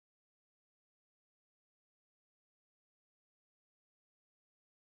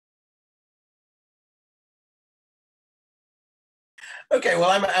Okay, well,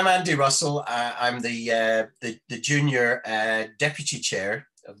 I'm Andy Russell. I'm the junior deputy chair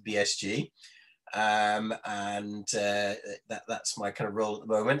of BSG, and that's my kind of role at the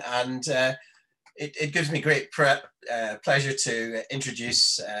moment. And it gives me great pleasure to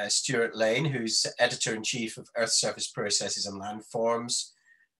introduce Stuart Lane, who's editor-in-chief of Earth Surface Processes and Landforms.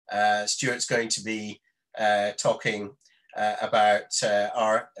 Stuart's going to be talking about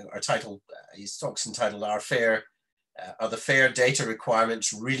our title. His talk's entitled "Are the fair data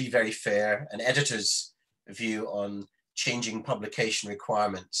requirements really very fair? An editor's view on changing publication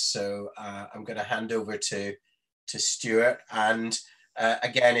requirements." So I'm going to hand over to Stuart. And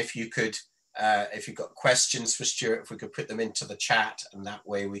again, if you've got questions for Stuart, if we could put them into the chat, and that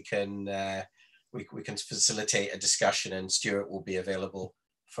way we can facilitate a discussion, and Stuart will be available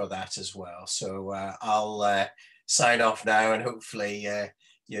for that as well. So I'll sign off now, and hopefully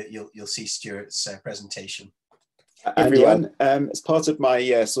you'll see Stuart's presentation. Everyone, as part of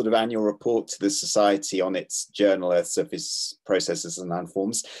my sort of annual report to the Society on its journal, Earth Surface Processes and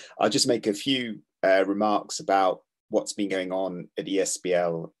Landforms, I'll just make a few remarks about what's been going on at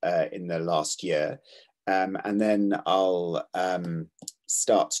ESBL in the last year. And then I'll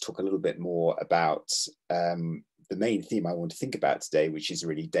start to talk a little bit more about the main theme I want to think about today, which is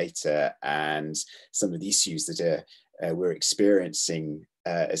really data and some of the issues that we're experiencing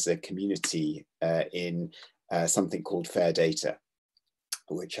as a community in something called fair data,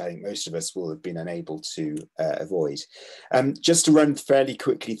 which I think most of us will have been unable to avoid. Just to run fairly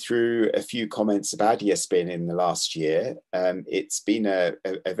quickly through a few comments about ESBN in the last year. It's been a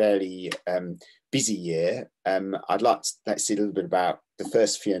very busy year. I'd like to say a little bit about the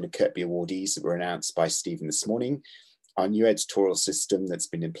first Fiona Kirkby awardees that were announced by Stephen this morning, our new editorial system that's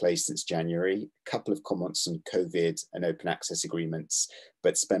been in place since January, a couple of comments on COVID and open access agreements,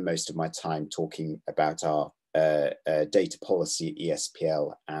 but spend most of my time talking about our data policy at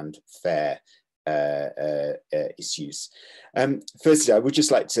ESPL and fair issues. Firstly, I would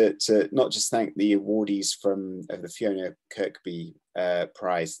just like to not just thank the awardees from the Fiona Kirkby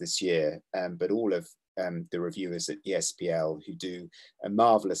Prize this year, but all of the reviewers at ESPL who do a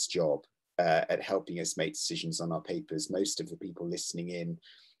marvelous job at helping us make decisions on our papers. Most of the people listening in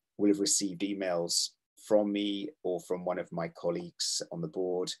will have received emails from me or from one of my colleagues on the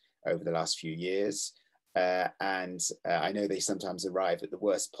board over the last few years. And I know they sometimes arrive at the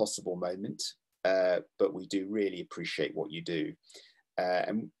worst possible moment, but we do really appreciate what you do.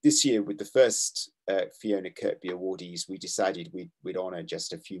 And this year, with the first Fiona Kirkby awardees, we decided we'd honour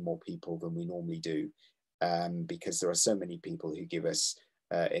just a few more people than we normally do, because there are so many people who give us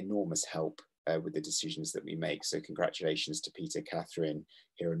enormous help with the decisions that we make. So congratulations to Peter, Catherine,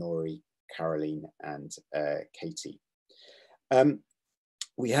 Hironori, Caroline, and Katie.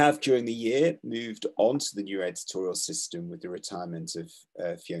 We have, during the year, moved on to the new editorial system with the retirement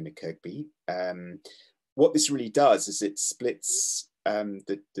of Fiona Kirkby. What this really does is it splits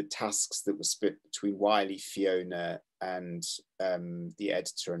the tasks that were split between Wiley, Fiona, and the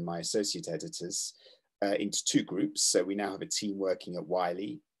editor and my associate editors into two groups. So we now have a team working at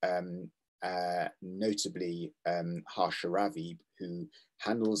Wiley, notably Harsha Ravi, who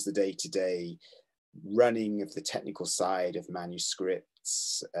handles the day-to-day running of the technical side of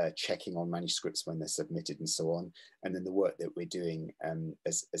manuscripts, checking on manuscripts when they're submitted and so on, and then the work that we're doing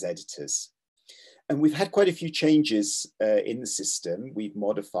as editors. And we've had quite a few changes in the system. We've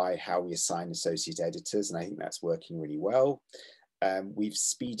modified how we assign associate editors, and I think that's working really well. We've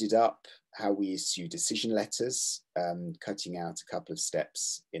speeded up how we issue decision letters, cutting out a couple of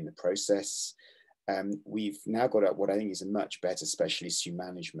steps in the process. We've now got what I think is a much better special issue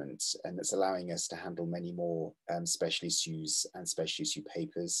management, and that's allowing us to handle many more special issues and special issue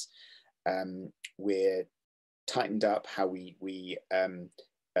papers. We're tightened up how we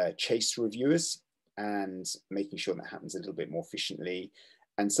chase reviewers and making sure that happens a little bit more efficiently.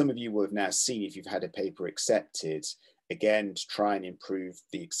 And some of you will have now seen, if you've had a paper accepted, again, to try and improve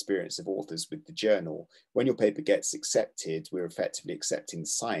the experience of authors with the journal. When your paper gets accepted, we're effectively accepting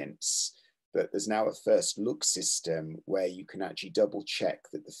science, but there's now a first look system where you can actually double check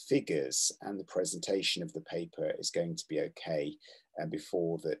that the figures and the presentation of the paper is going to be okay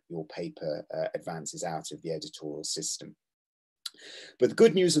before that your paper advances out of the editorial system. But the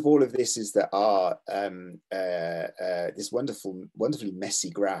good news of all of this is that our this wonderfully messy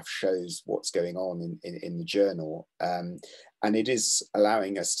graph shows what's going on in the journal, and it is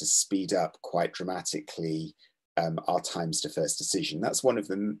allowing us to speed up quite dramatically our times to first decision. That's one of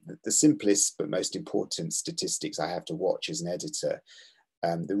the simplest but most important statistics I have to watch as an editor.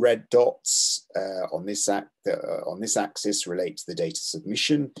 The red dots on this axis relate to the data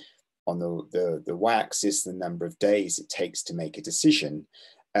submission. On the y-axis, the number of days it takes to make a decision.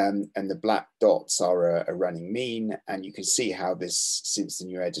 And the black dots are a running mean. And you can see how this, since the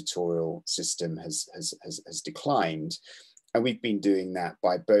new editorial system has declined. And we've been doing that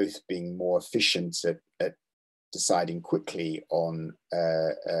by both being more efficient at deciding quickly on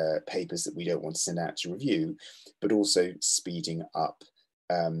papers that we don't want to send out to review, but also speeding up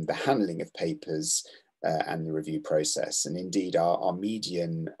the handling of papers and the review process. And indeed, our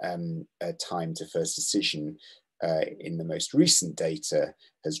median time to first decision in the most recent data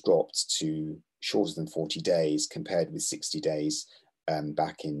has dropped to shorter than 40 days compared with 60 days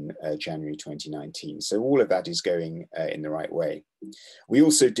back in January 2019. So all of that is going in the right way. We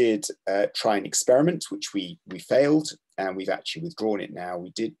also did try an experiment, which we failed, and we've actually withdrawn it now.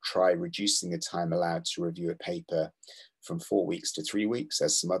 We did try reducing the time allowed to review a paper from 4 weeks to 3 weeks,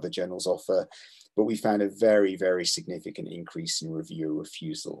 as some other journals offer, but we found a very, very significant increase in reviewer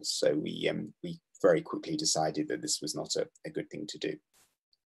refusals. So we very quickly decided that this was not a good thing to do.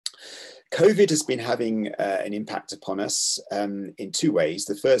 COVID has been having an impact upon us in two ways.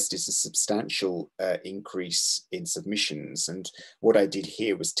 The first is a substantial increase in submissions. And what I did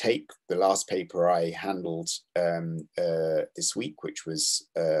here was take the last paper I handled this week, which was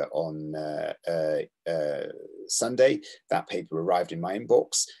on Sunday. That paper arrived in my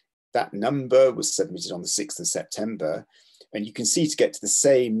inbox. That number was submitted on the 6th of September. And you can see, to get to the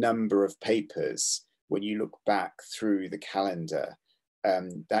same number of papers, when you look back through the calendar,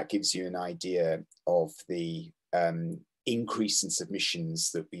 that gives you an idea of the increase in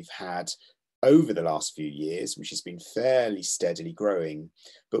submissions that we've had over the last few years, which has been fairly steadily growing,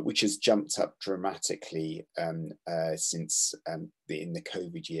 but which has jumped up dramatically since in the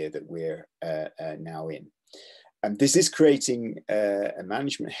COVID year that we're now in. This is creating a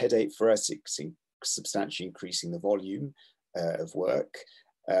management headache for us. It's substantially increasing the volume of work.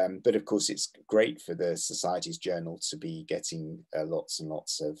 But of course, it's great for the Society's journal to be getting lots and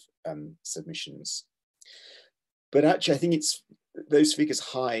lots of submissions. But actually, I think those figures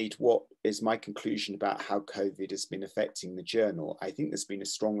hide what is my conclusion about how COVID has been affecting the journal. I think there's been a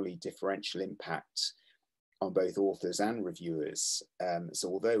strongly differential impact on both authors and reviewers. So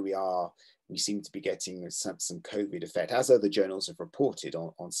although we seem to be getting some COVID effect, as other journals have reported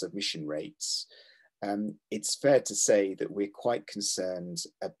on submission rates, it's fair to say that we're quite concerned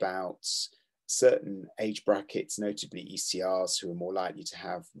about certain age brackets, notably ECRs, who are more likely to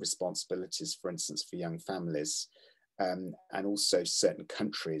have responsibilities, for instance, for young families, and also certain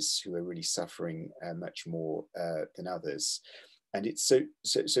countries who are really suffering much more than others. And it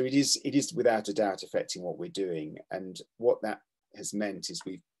is without a doubt affecting what we're doing. And what that has meant is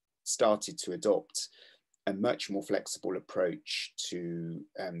we've started to adopt a much more flexible approach to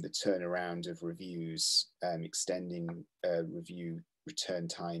the turnaround of reviews, extending review return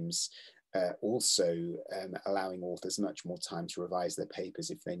times, also allowing authors much more time to revise their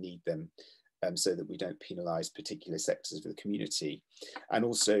papers if they need them, so that we don't penalise particular sectors of the community. And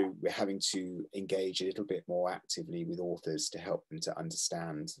also we're having to engage a little bit more actively with authors to help them to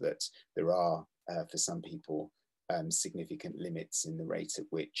understand that there are, for some people, significant limits in the rate at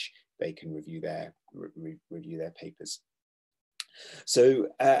which they can review their papers. So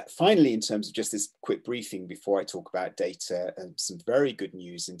finally, in terms of just this quick briefing before I talk about data, some very good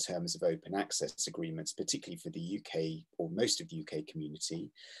news in terms of open access agreements, particularly for the UK or most of the UK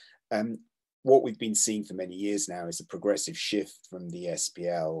community. What we've been seeing for many years now is a progressive shift from the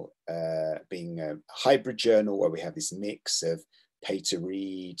SPL being a hybrid journal, where we have this mix of pay to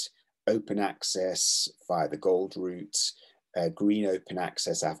read, open access via the gold route, green open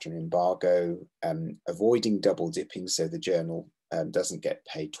access after an embargo, avoiding double dipping so the journal doesn't get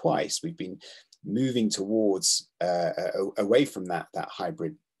paid twice. We've been moving towards away from that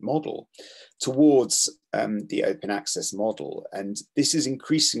hybrid model towards the open access model. And this is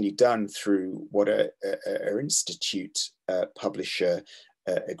increasingly done through what are institute publisher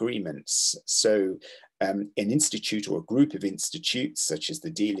agreements. So an institute or a group of institutes, such as the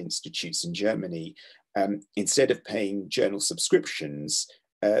Deal Institutes in Germany, instead of paying journal subscriptions,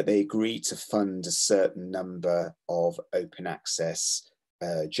 they agree to fund a certain number of open access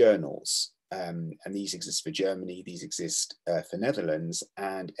journals. And these exist for Germany, these exist for Netherlands.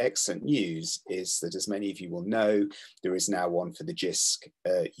 And excellent news is that, as many of you will know, there is now one for the JISC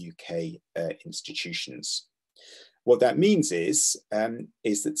UK institutions. What that means is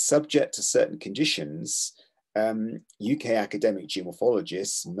that, subject to certain conditions, UK academic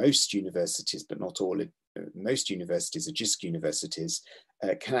geomorphologists, most universities, but not all, most universities are JISC universities,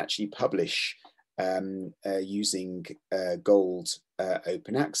 can actually publish using gold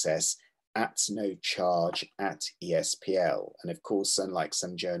open access, at no charge at ESPL. And of course, unlike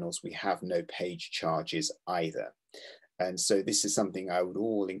some journals, we have no page charges either. And so this is something I would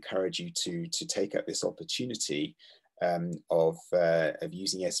all encourage you to take up this opportunity of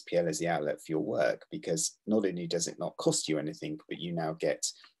using SPL as the outlet for your work, because not only does it not cost you anything, but you now get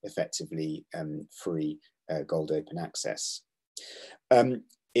effectively free gold open access.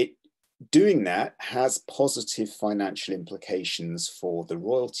 Doing that has positive financial implications for the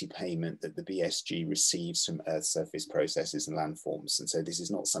royalty payment that the BSG receives from Earth surface processes and landforms. And so this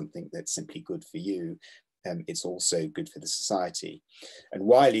is not something that's simply good for you. It's also good for the society. And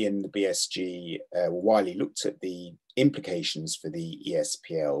Wiley and the BSG, Wiley looked at the implications for the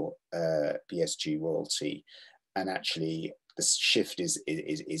ESPL BSG royalty, and actually the shift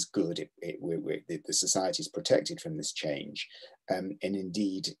is good. The society is protected from this change, and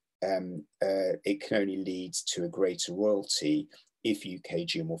indeed it can only lead to a greater royalty if UK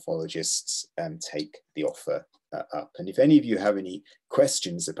geomorphologists take the offer up. And if any of you have any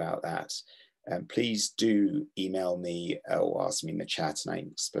questions about that, please do email me or ask me in the chat, and I can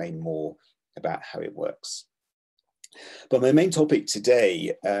explain more about how it works. But my main topic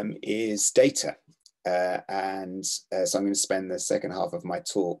today is data. So I'm going to spend the second half of my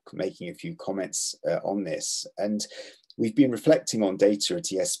talk making a few comments on this. And we've been reflecting on data at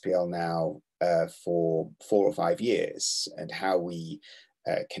ESPL now for 4 or 5 years, and how we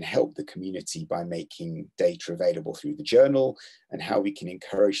can help the community by making data available through the journal, and how we can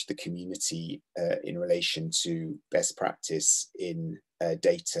encourage the community in relation to best practice in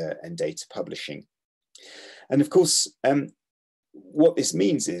data and data publishing. And of course, what this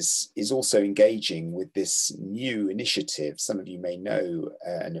means is also engaging with this new initiative. Some of you may know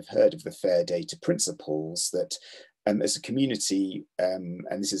and have heard of the FAIR data principles that as a community, and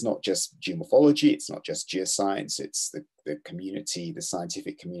this is not just geomorphology, it's not just geoscience, it's the community, the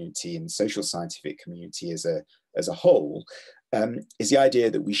scientific community and social scientific community as a whole, is the idea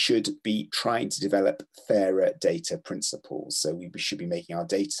that we should be trying to develop fairer data principles. So we should be making our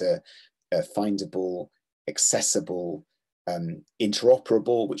data findable, accessible,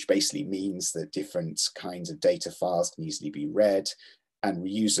 interoperable, which basically means that different kinds of data files can easily be read, and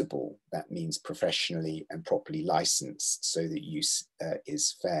reusable. That means professionally and properly licensed, so that use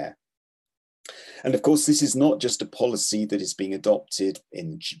is fair. And of course, this is not just a policy that is being adopted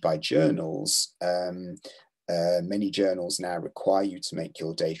by journals. Many journals now require you to make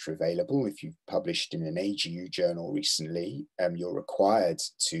your data available. If you've published in an AGU journal recently, you're required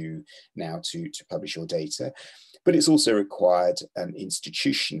to publish your data. But it's also required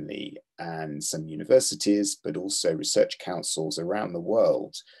institutionally, and some universities, but also research councils around the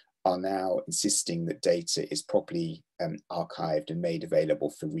world are now insisting that data is properly archived and made available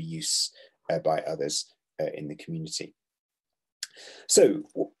for reuse by others in the community. So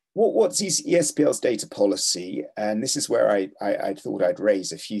what's ESPL's data policy? And this is where I thought I'd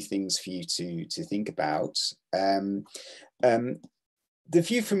raise a few things for you to think about. The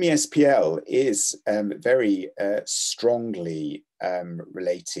view from ESPL is very strongly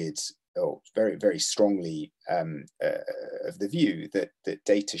related, or very, very strongly of the view that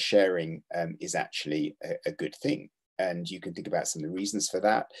data sharing is actually a good thing. And you can think about some of the reasons for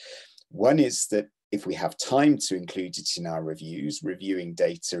that. One is that if we have time to include it in our reviews, reviewing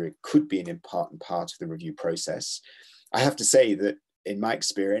data, it could be an important part of the review process. I have to say that in my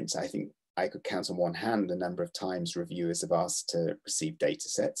experience, I think I could count on one hand the number of times reviewers have asked to receive data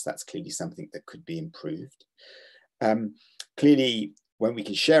sets. That's clearly something that could be improved. Clearly, when we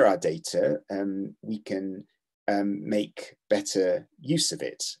can share our data, we can make better use of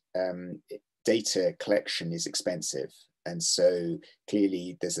it. Data collection is expensive, and so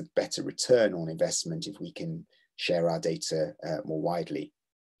clearly there's a better return on investment if we can share our data more widely.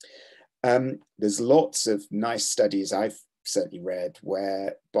 There's lots of nice studies I've certainly read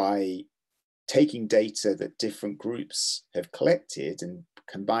where by taking data that different groups have collected and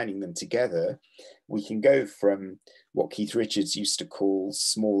combining them together, we can go from what Keith Richards used to call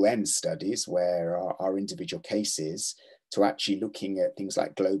small N studies, where our individual cases, to actually looking at things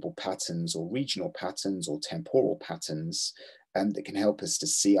like global patterns or regional patterns or temporal patterns that can help us to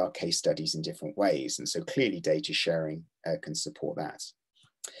see our case studies in different ways. And so clearly data sharing can support that.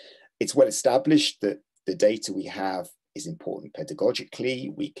 It's well established that the data we have is important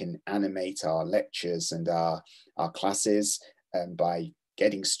pedagogically. We can animate our lectures and our classes by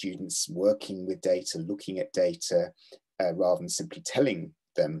getting students working with data, looking at data, rather than simply telling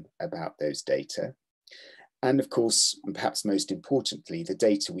them about those data. And of course, and perhaps most importantly, the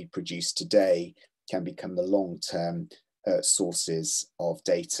data we produce today can become the long-term sources of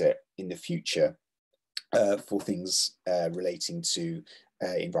data in the future for things relating to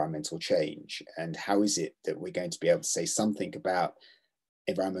environmental change, and how is it that we're going to be able to say something about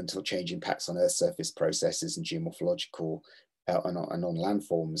environmental change impacts on Earth surface processes and geomorphological and on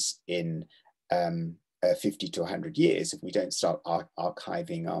landforms in 50 to 100 years if we don't start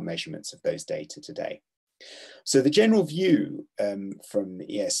archiving our measurements of those data today. So the general view from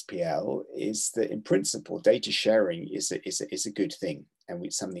ESPL is that in principle, data sharing is a good thing, and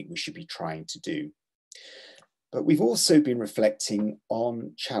it's something we should be trying to do. But we've also been reflecting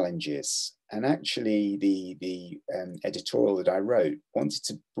on challenges. And actually the editorial that I wrote wanted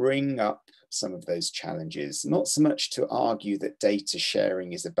to bring up some of those challenges, not so much to argue that data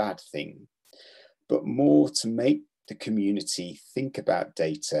sharing is a bad thing, but more to make the community think about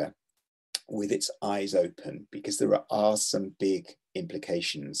data with its eyes open, because there are some big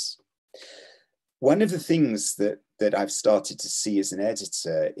implications. One of the things that I've started to see as an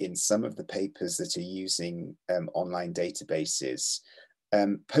editor in some of the papers that are using online databases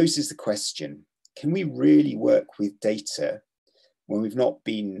poses the question, can we really work with data when we've not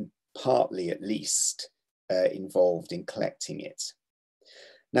been partly at least involved in collecting it?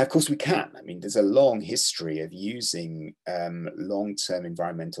 Now, of course, we can. I mean, there's a long history of using long-term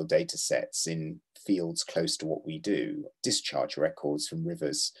environmental data sets in fields close to what we do, discharge records from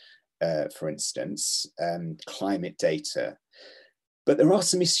rivers, for instance, climate data. But there are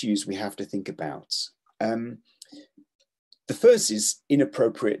some issues we have to think about. The first is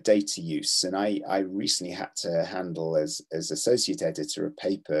inappropriate data use. And I recently had to handle, as associate editor, a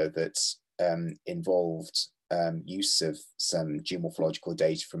paper that involved use of some geomorphological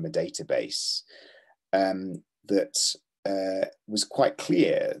data from a database that was quite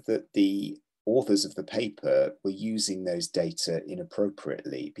clear that the authors of the paper were using those data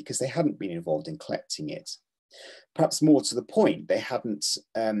inappropriately because they hadn't been involved in collecting it. Perhaps more to the point, they hadn't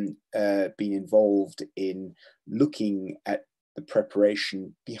been involved in looking at the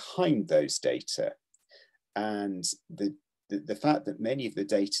preparation behind those data. And the fact that many of the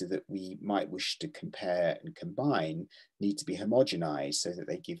data that we might wish to compare and combine need to be homogenized so that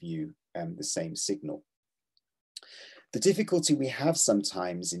they give you the same signal. The difficulty we have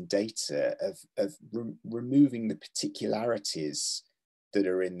sometimes in data of removing the particularities that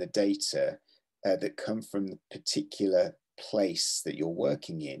are in the data that come from the particular place that you're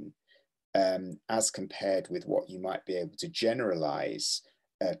working in, as compared with what you might be able to generalize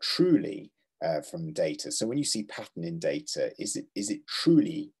truly from data. So when you see pattern in data, is it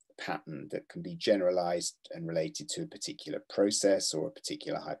truly a pattern that can be generalized and related to a particular process or a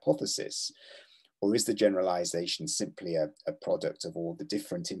particular hypothesis? Or is the generalization simply a product of all the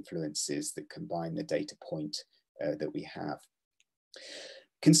different influences that combine the data point that we have?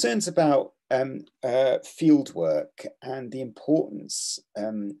 Concerns about field work and the importance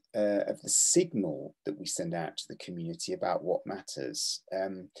of the signal that we send out to the community about what matters.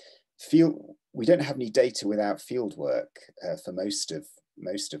 We don't have any data without field work for most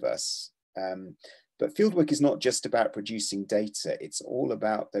of us. But fieldwork is not just about producing data, it's all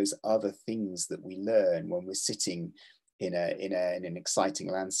about those other things that we learn when we're sitting in an exciting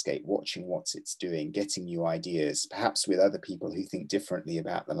landscape, watching what it's doing, getting new ideas, perhaps with other people who think differently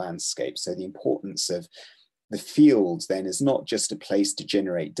about the landscape. So the importance of the field then is not just a place to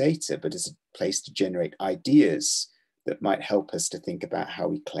generate data, but as a place to generate ideas that might help us to think about how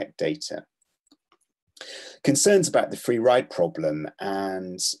we collect data. Concerns about the free ride problem,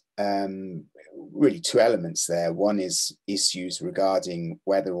 and really two elements there. One is issues regarding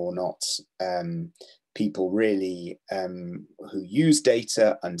whether or not people really who use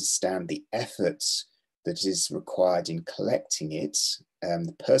data understand the effort that is required in collecting it,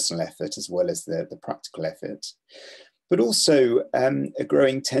 the personal effort as well as the practical effort. But also a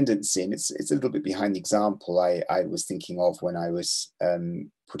growing tendency, and it's a little bit behind the example I was thinking of when I was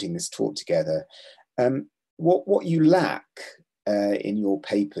putting this talk together. What you lack in your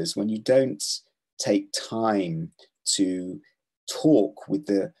papers when you don't take time to talk with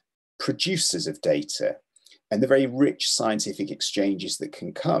the producers of data and the very rich scientific exchanges that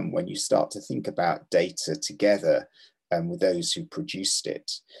can come when you start to think about data together with those who produced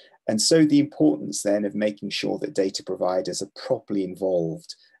it. And so the importance then of making sure that data providers are properly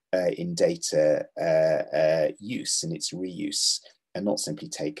involved in data use and its reuse, and not simply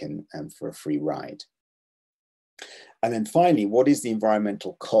taken for a free ride. And then finally, what is the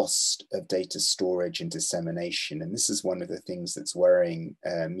environmental cost of data storage and dissemination? And this is one of the things that's worrying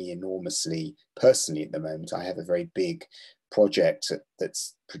me enormously personally at the moment. I have a very big project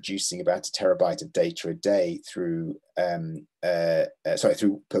that's producing about 1 terabyte of data a day through, per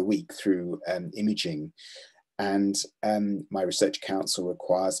week through imaging. And my research council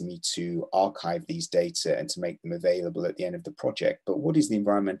requires me to archive these data and to make them available at the end of the project. But what is the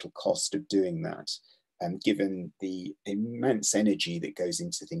environmental cost of doing that, given the immense energy that goes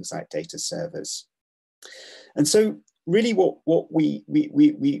into things like data servers? And so really what we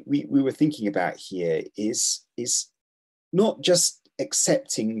were thinking about here is not just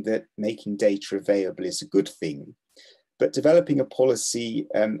accepting that making data available is a good thing, but developing a policy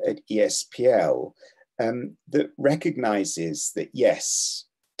at ESPL that recognizes that, yes,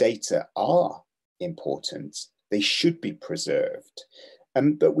 data are important, they should be preserved,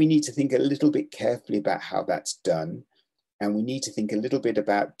 but we need to think a little bit carefully about how that's done. And we need to think a little bit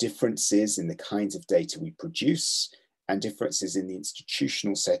about differences in the kinds of data we produce and differences in the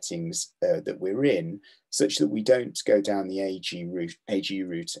institutional settings that we're in, such that we don't go down the AG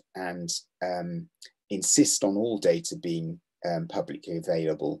route and insist on all data being publicly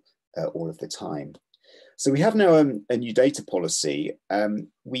available all of the time. So we have now a new data policy.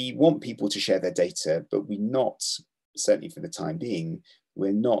 We want people to share their data, but we're not, certainly for the time being,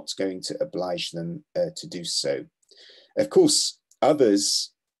 we're not going to oblige them to do so. Of course,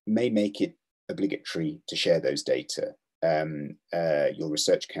 others may make it obligatory to share those data. Your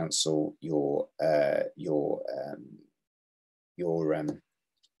research council, your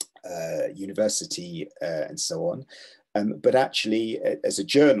university, and so on. But actually, as a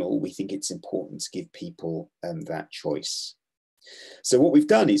journal, we think it's important to give people that choice. So what we've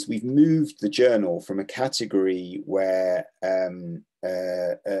done is we've moved the journal from a category where, or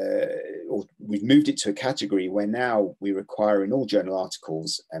we've moved it to a category where now we require in all journal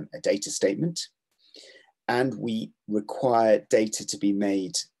articles a data statement, and we require data to be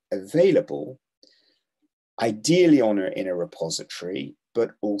made available, ideally in a repository,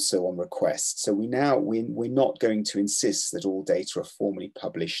 but also on request. So we're not going to insist that all data are formally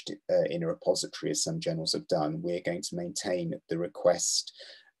published in a repository, as some journals have done. We're going to maintain the request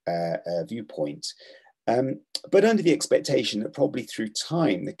viewpoint, but under the expectation that probably through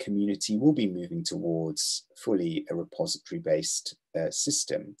time, the community will be moving towards fully a repository-based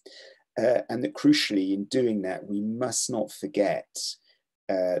system. And that crucially, in doing that, we must not forget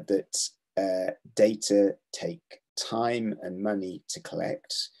that data take time and money to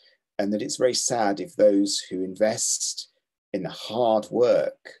collect, and that it's very sad if those who invest in the hard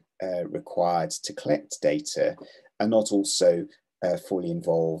work required to collect data are not also fully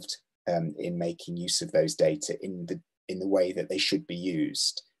involved in making use of those data in the way that they should be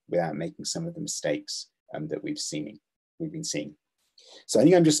used, without making some of the mistakes that we've been seeing. So I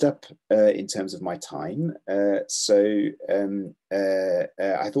think I'm just up in terms of my time. I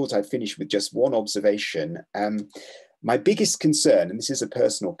thought I'd finish with just one observation. My biggest concern, and this is a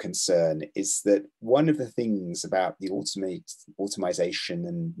personal concern, is that one of the things about the automation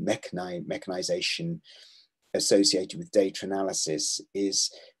and mechanization associated with data analysis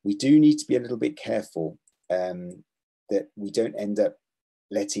is we do need to be a little bit careful that we don't end up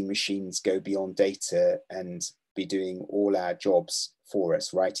letting machines go beyond data and be doing all our jobs for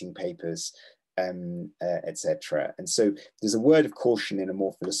us, writing papers, etc. And so there's a word of caution in a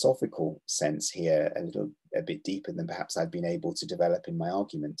more philosophical sense here, a bit deeper than perhaps I've been able to develop in my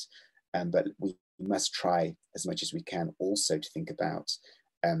argument. But we must try as much as we can also to think about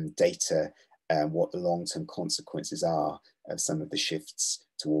data and what the long-term consequences are of some of the shifts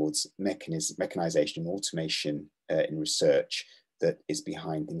towards mechanization and automation in research that is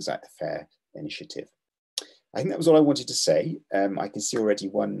behind things like the FAIR initiative. I think that was all I wanted to say. I can see already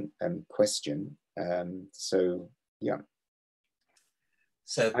one question. So, yeah.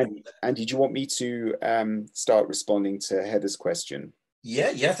 So, and did you want me to start responding to Heather's question?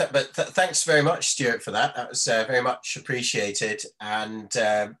 Yeah, thanks very much, Stuart, for that. That was very much appreciated, and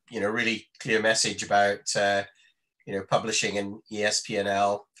really clear message about publishing in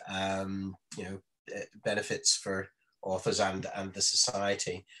ESPNL. Benefits for authors and the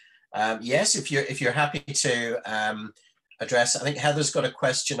society. Yes, if you're happy to address, I think Heather's got a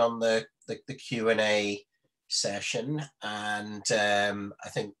question on the Q&A session, and I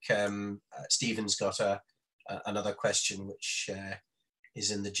think Stephen's got another question which is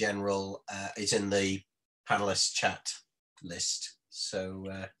in the general, is in the panelist chat list.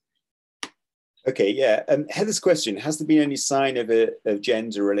 So. Okay, yeah. Heather's question: has there been any sign of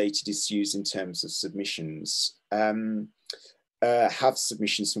gender-related issues in terms of submissions? Have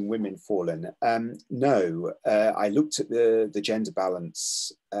submissions from women fallen? No. I looked at the gender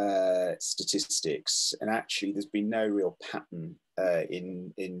balance statistics, and actually there's been no real pattern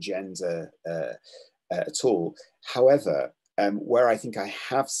in gender at all. However, where I think I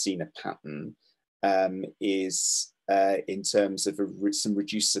have seen a pattern is in terms of some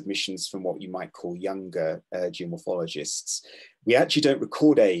reduced submissions from what you might call younger geomorphologists. We actually don't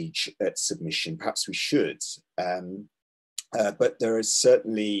record age at submission, perhaps we should, but there is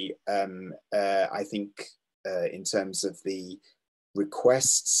certainly, I think, in terms of the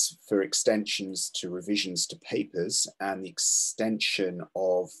requests for extensions to revisions to papers and the extension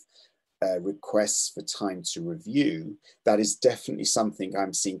of requests for time to review, that is definitely something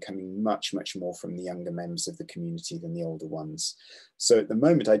I'm seeing coming much, much more from the younger members of the community than the older ones. So at the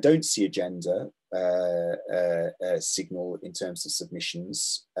moment, I don't see a gender signal in terms of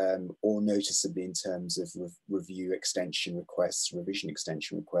submissions, or noticeably in terms of review extension requests, revision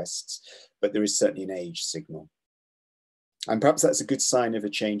extension requests, but there is certainly an age signal. And perhaps that's a good sign of a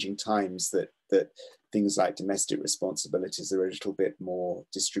changing times, that things like domestic responsibilities are a little bit more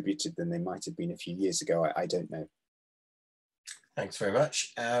distributed than they might have been a few years ago. I don't know. Thanks very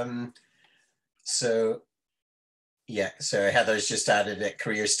much. So Heather's just added at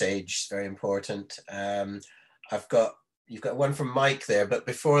career stage, very important. You've got one from Mike there, but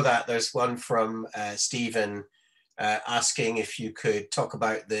before that, there's one from Stephen asking if you could talk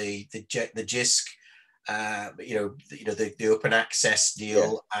about the GISC, the open access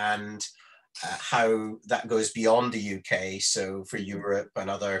deal, yeah, and how that goes beyond the UK, so for Europe and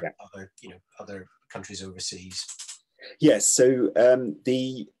other countries overseas. Yes, so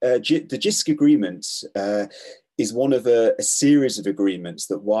the GISC agreement is one of a series of agreements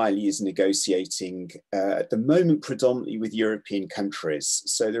that Wiley is negotiating at the moment predominantly with European countries.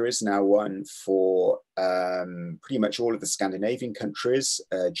 So there is now one for pretty much all of the Scandinavian countries,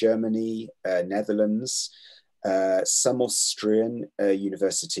 Germany, Netherlands, some Austrian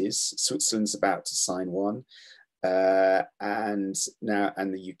universities. Switzerland's about to sign one, and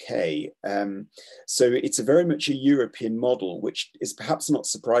the UK. So it's very much a European model, which is perhaps not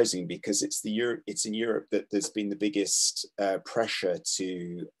surprising because it's in Europe that there's been the biggest pressure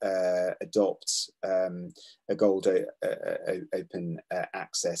to adopt a gold open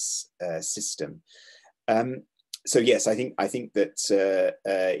access system. So yes, I think that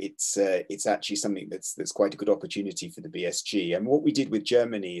it's actually something that's quite a good opportunity for the BSG. And what we did with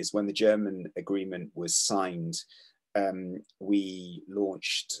Germany is, when the German agreement was signed, we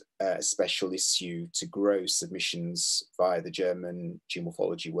launched a special issue to grow submissions via the German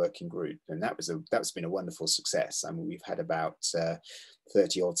Geomorphology Working Group, and that's been a wonderful success. I mean, we've had about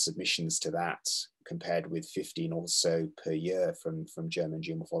 30 odd submissions to that, compared with 15 or so per year from German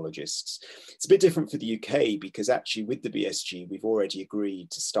geomorphologists. It's a bit different for the UK because actually with the BSG, we've already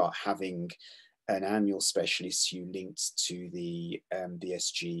agreed to start having an annual special issue linked to the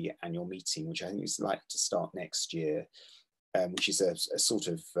BSG annual meeting, which I think is likely to start next year, which is a sort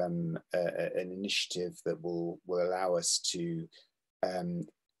of an initiative that will allow us to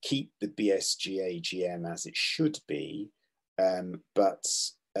keep the BSG AGM as it should be, but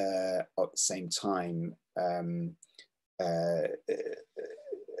at the same time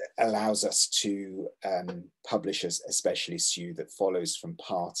allows us to publish a special issue that follows from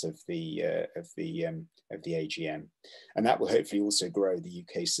part of the AGM, and that will hopefully also grow the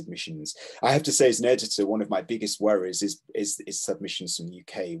UK submissions. I have to say, as an editor, one of my biggest worries is submissions from the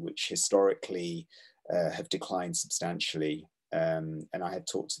UK, which historically have declined substantially. And I had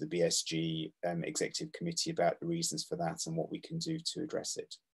talked to the BSG executive committee about the reasons for that and what we can do to address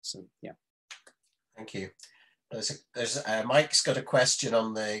it. So, yeah. Thank you. Mike's got a question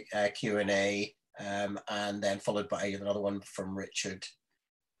on the Q&A, and then followed by another one from Richard.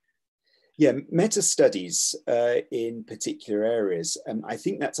 Yeah, meta studies in particular areas. I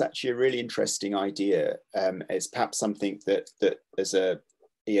think that's actually a really interesting idea. It's perhaps something that as a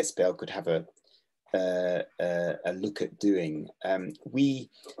ESPL could have a look at doing. We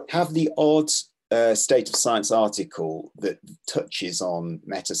have the odd State of Science article that touches on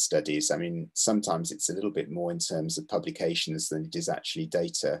meta studies. I mean, sometimes it's a little bit more in terms of publications than it is actually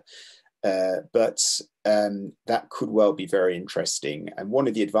data, but that could well be very interesting. And one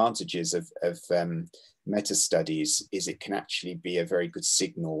of the advantages of meta studies is it can actually be a very good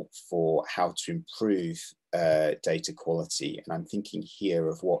signal for how to improve data quality. And I'm thinking here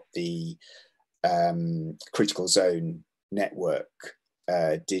of what the critical zone network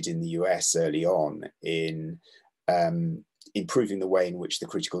did in the US early on in improving the way in which the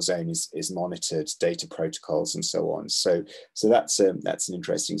critical zone is monitored, data protocols, and so on. So that's an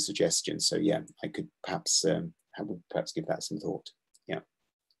interesting suggestion. So yeah, I could perhaps give that some thought. Yeah.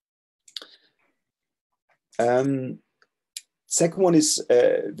 Second one is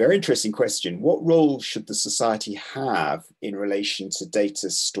a very interesting question. What role should the society have in relation to data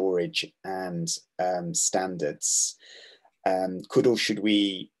storage and standards? Could or should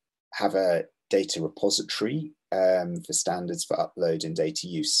we have a data repository for standards for upload and data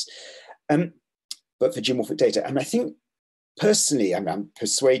use. But for geomorphic data, and I think personally, I'm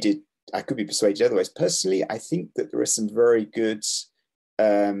persuaded, I could be persuaded otherwise. Personally, I think that there are some very good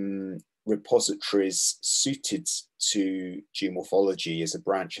repositories suited to geomorphology as a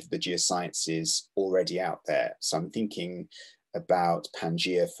branch of the geosciences already out there. So I'm thinking about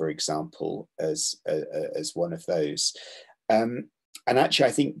Pangea, for example, as one of those. And actually,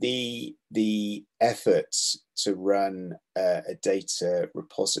 I think the effort to run a data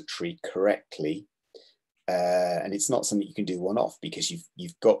repository correctly, and it's not something you can do one-off, because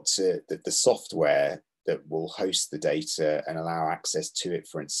you've got to, the software that will host the data and allow access to it,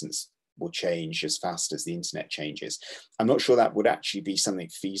 for instance, will change as fast as the internet changes. I'm not sure that would actually be something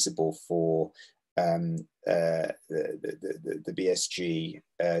feasible for the BSG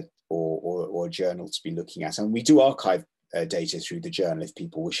or journal to be looking at. And we do archive data through the journal if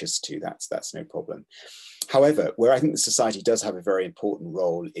people wish us to. That's no problem. However, where I think the society does have a very important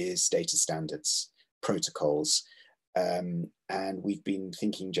role is data standards, protocols, and we've been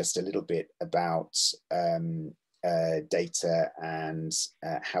thinking just a little bit about data and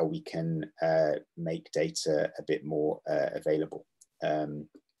how we can make data a bit more available in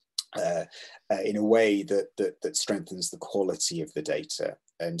a way that strengthens the quality of the data.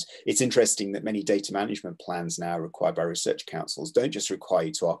 And it's interesting that many data management plans now required by research councils don't just require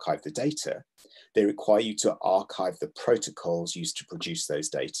you to archive the data, they require you to archive the protocols used to produce those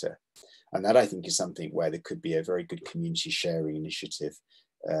data. And that, I think, is something where there could be a very good community sharing initiative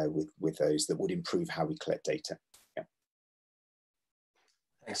with those that would improve how we collect data. Yeah.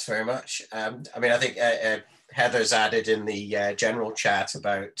 Thanks very much. I mean, I think Heather's added in the general chat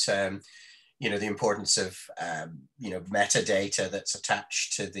about you know, the importance of you know, metadata that's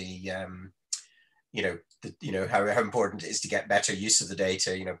attached to the you know, how important it is to get better use of the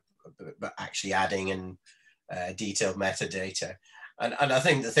data, you know, but actually adding in detailed metadata. And I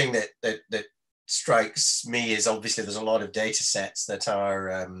think the thing that strikes me is, obviously there's a lot of data sets that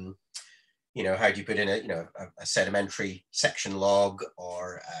are you know, how do you put in a, you know, a sedimentary section log,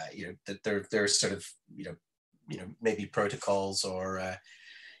 or you know, that there's sort of, you know, maybe protocols, or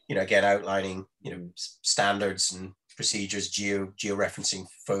you know, again, outlining, you know, standards and procedures, georeferencing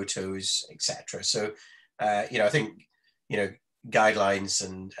photos, etc. So you know, I think, you know, guidelines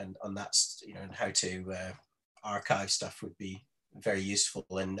and on that's, you know, and how to archive stuff would be very useful,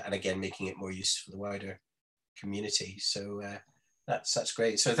 and again, making it more useful for the wider community. So that's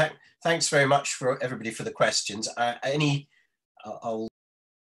great. So thanks very much for everybody for the questions. I'll